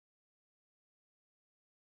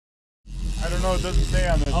don't know, it doesn't say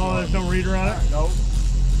on this. Oh, there's no reader on it? Nope.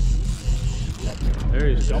 There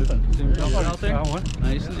he's jumping. See him jumping out there?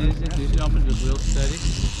 Nice and easy. He's jumping just real steady.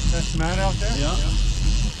 That's Matt out there? Yeah.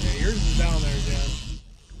 Yeah, yours is down there, Jen.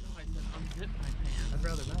 I said unzip my pants. I'd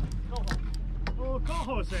rather not. Oh,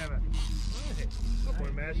 Coho Salmon. Hey, good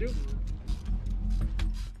boy, Matthew.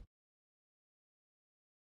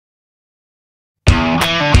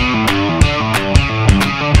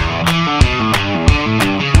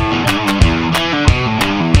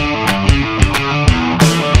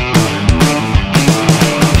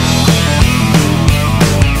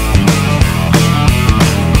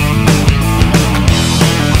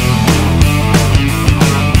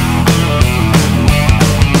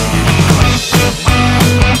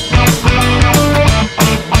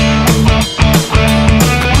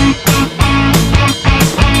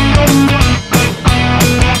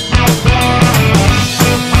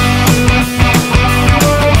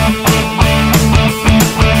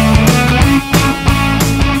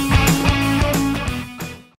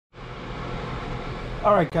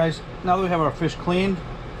 Alright guys, now that we have our fish cleaned,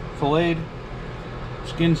 filleted,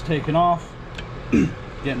 skins taken off,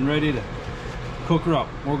 getting ready to cook her up.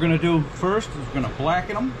 What we're going to do first is we're going to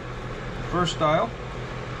blacken them, first style.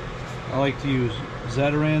 I like to use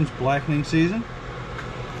Zatarain's blackening season.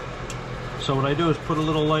 So what I do is put a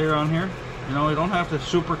little layer on here. You know, you don't have to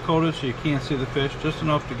super coat it so you can't see the fish, just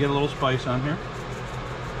enough to get a little spice on here.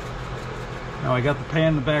 Now I got the pan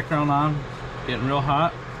in the background on, getting real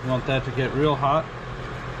hot. You want that to get real hot.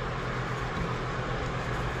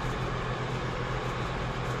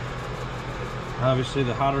 Obviously,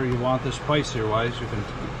 the hotter you want this, spicier wise, you can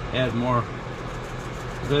add more of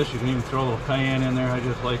this. You can even throw a little cayenne in there. I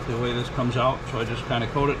just like the way this comes out, so I just kind of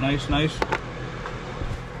coat it nice.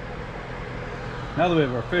 Now that we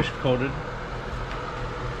have our fish coated,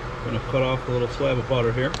 I'm going to cut off a little slab of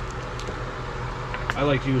butter here. I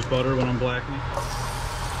like to use butter when I'm blackening.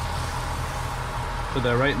 Put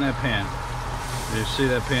that right in that pan. You see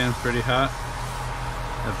that pan's pretty hot.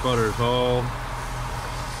 That butter is all.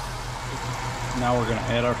 Now we're going to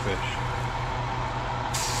add our fish.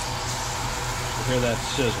 You hear that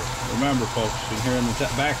sizzle. Remember folks, you can hear in the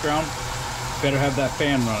background, better have that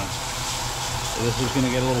fan running. So this is going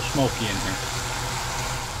to get a little smoky in here.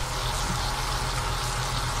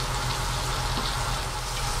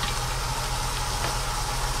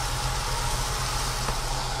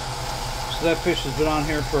 So that fish has been on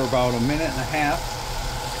here for about 1.5 minutes.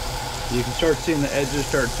 You can start seeing the edges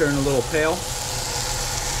start turning a little pale.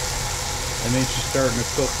 That means she's starting to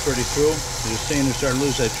cook pretty through. You're seeing her starting to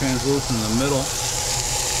lose that translucent in the middle.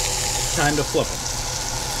 Time to flip them.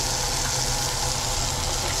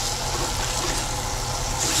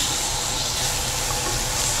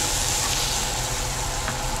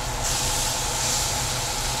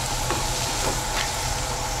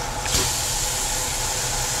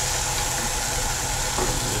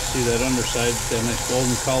 You see that underside, that nice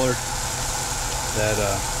golden color.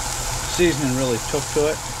 That seasoning really took to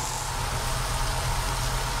it.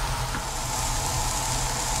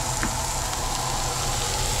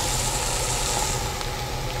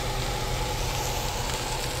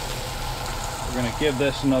 We're going to give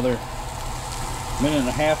this another 1.5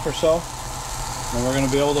 minutes or so, and we're going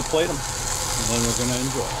to be able to plate them, and then we're going to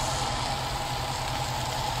enjoy it.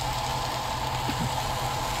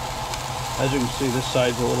 As you can see, this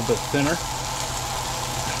side's a little bit thinner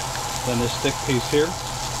than this thick piece here.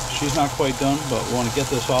 She's not quite done, but we want to get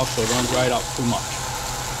this off so it don't dry out too much.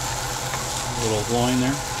 A little loin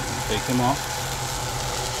there, take him off.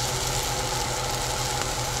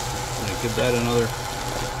 I'm going to give that another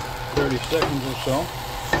 30 seconds or so.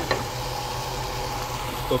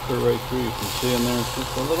 Cook her right through. You can see in there it's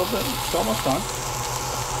just a little bit. It's almost done.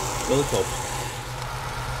 Really close.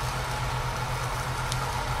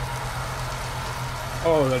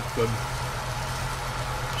 Oh, that's good.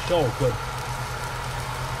 So good.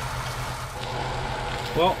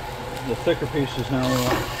 Well, the thicker piece is now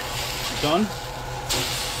done.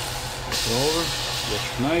 Flip it over.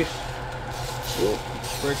 Looks nice. Ooh,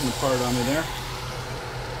 it's breaking apart on me there.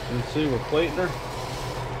 You can see we're plating her.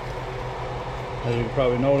 As you can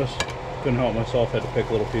probably notice, couldn't help myself, had to pick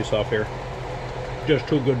a little piece off here. Just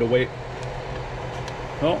too good to wait.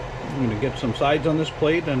 Well, I'm going to get some sides on this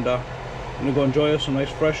plate, and I'm going to go enjoy us some nice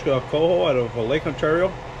fresh coho out of Lake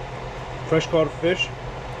Ontario. Fresh caught fish.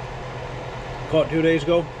 Caught 2 days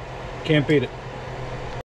ago. Can't beat it.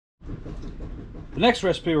 The next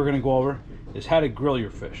recipe we're going to go over is how to grill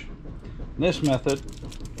your fish. In this method,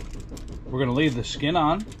 we're going to leave the skin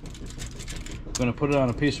on. We're going to put it on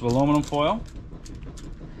a piece of aluminum foil.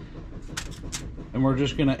 And we're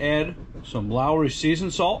just going to add some Lowry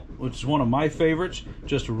seasoned salt, which is one of my favorites.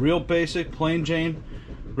 Just a real basic, plain Jane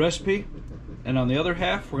recipe. And on the other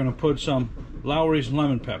half, we're gonna put some Lowry's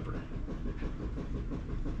lemon pepper.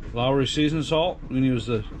 Lowry seasoned salt, we're gonna use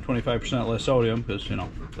the 25% less sodium because, you know,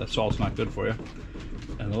 that salt's not good for you.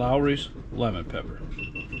 And Lowry's lemon pepper.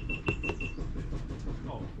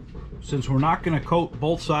 Since we're not gonna coat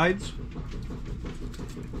both sides,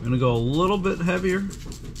 I'm gonna go a little bit heavier.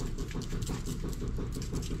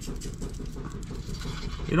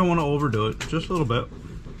 You don't want to overdo it, just a little bit.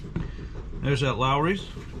 There's that Lowry's.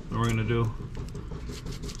 And we're gonna do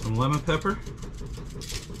some lemon pepper.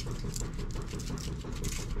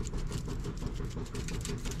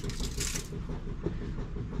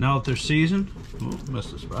 Now that they're seasoned, oh,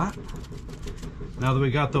 missed a spot. Now that we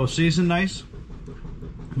got those seasoned nice,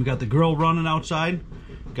 we got the grill running outside,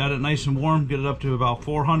 got it nice and warm, get it up to about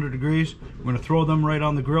 400 degrees. We're gonna throw them right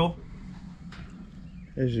on the grill.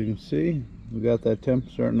 As you can see, we got that temp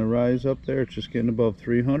starting to rise up there. It's just getting above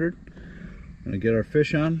 300. Gonna get our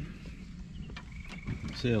fish on.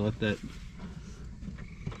 See, I let that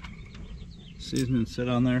seasoning sit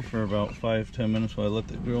on there for about 5-10 minutes while I let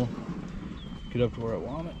the grill get up to where I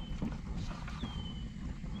want it.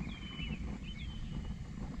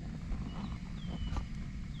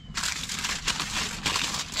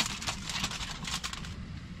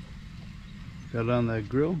 Got it on that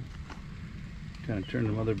grill. Kind of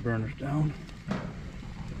turn the other burners down.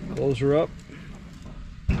 Close her up.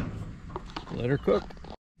 Let her cook.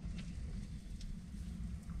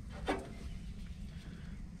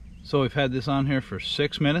 So we've had this on here for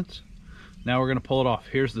 6 minutes. Now we're gonna pull it off.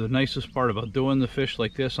 Here's the nicest part about doing the fish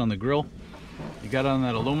like this on the grill. You got it on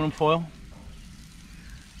that aluminum foil.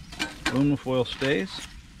 Aluminum foil stays.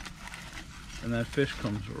 And that fish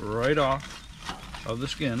comes right off of the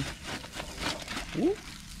skin. Woo.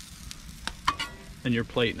 And you're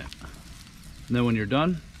plating it. And then when you're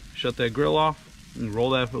done, shut that grill off and roll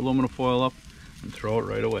that aluminum foil up and throw it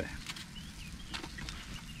right away.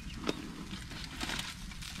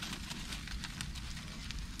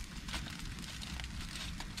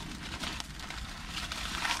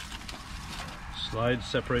 Slide,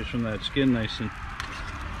 separates from that skin nice and,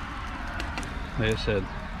 like I said,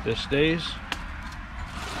 this stays.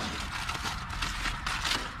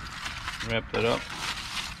 Wrap that up.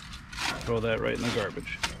 Throw that right in the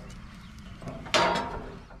garbage.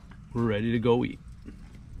 We're ready to go eat.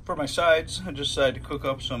 For my sides, I just decided to cook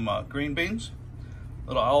up some green beans, a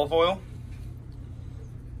little olive oil,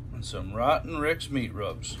 and some Rotten Rick's meat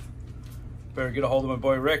rubs. Better get a hold of my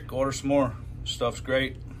boy Rick, order some more. Stuff's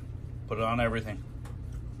great. Put it on everything.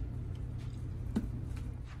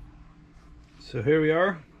 So here we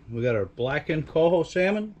are. We got our blackened Coho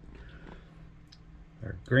salmon,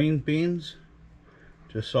 our green beans,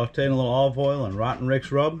 just sauteing a little olive oil and Rotten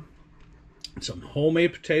Rick's rub. Some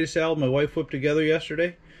homemade potato salad my wife whipped together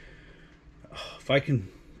yesterday. If I can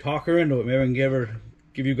talk her into it, maybe I can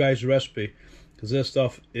give you guys a recipe, because this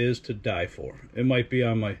stuff is to die for. It might be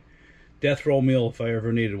on my death row meal if I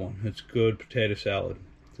ever needed one. It's good potato salad.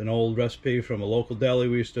 It's an old recipe from a local deli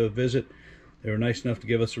we used to visit. They were nice enough to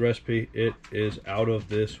give us a recipe. It is out of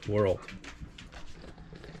this world.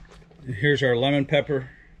 And here's our lemon pepper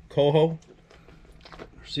coho,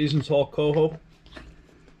 seasoned salt coho,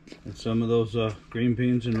 and some of those green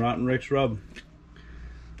beans and Rotten Rick's rub.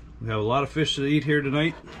 We have a lot of fish to eat here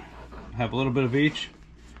tonight. Have a little bit of each,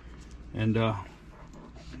 and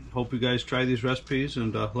hope you guys try these recipes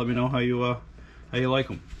and let me know how you like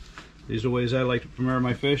them. These are ways I like to prepare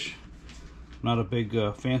my fish. I'm not a big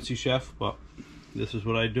fancy chef, but this is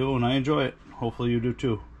what I do and I enjoy it. Hopefully you do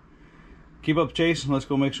too. Keep up the chase and let's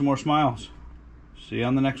go make some more smiles. See you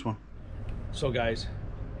on the next one. So guys,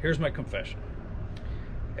 here's my confession.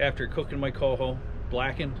 After cooking my coho,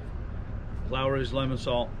 blackened, Lowry's lemon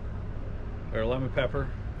pepper,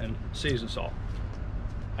 and seasoned salt.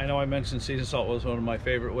 I know I mentioned seasoned salt was one of my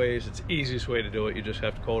favorite ways. It's the easiest way to do it. You just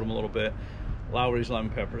have to coat them a little bit. Lowry's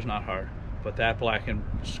lemon pepper is not hard, but that blackened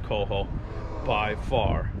coho by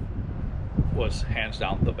far was hands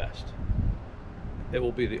down the best. It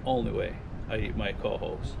will be the only way I eat my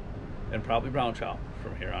cohos, and probably brown trout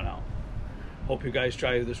from here on out. Hope you guys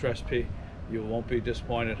try this recipe. You won't be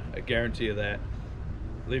disappointed. I guarantee you that.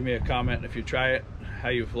 Leave me a comment if you try it, how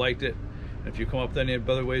you've liked it, and if you come up with any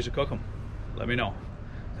other ways to cook them, let me know.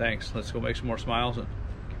 Thanks. Let's go make some more smiles and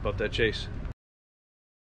keep up that chase.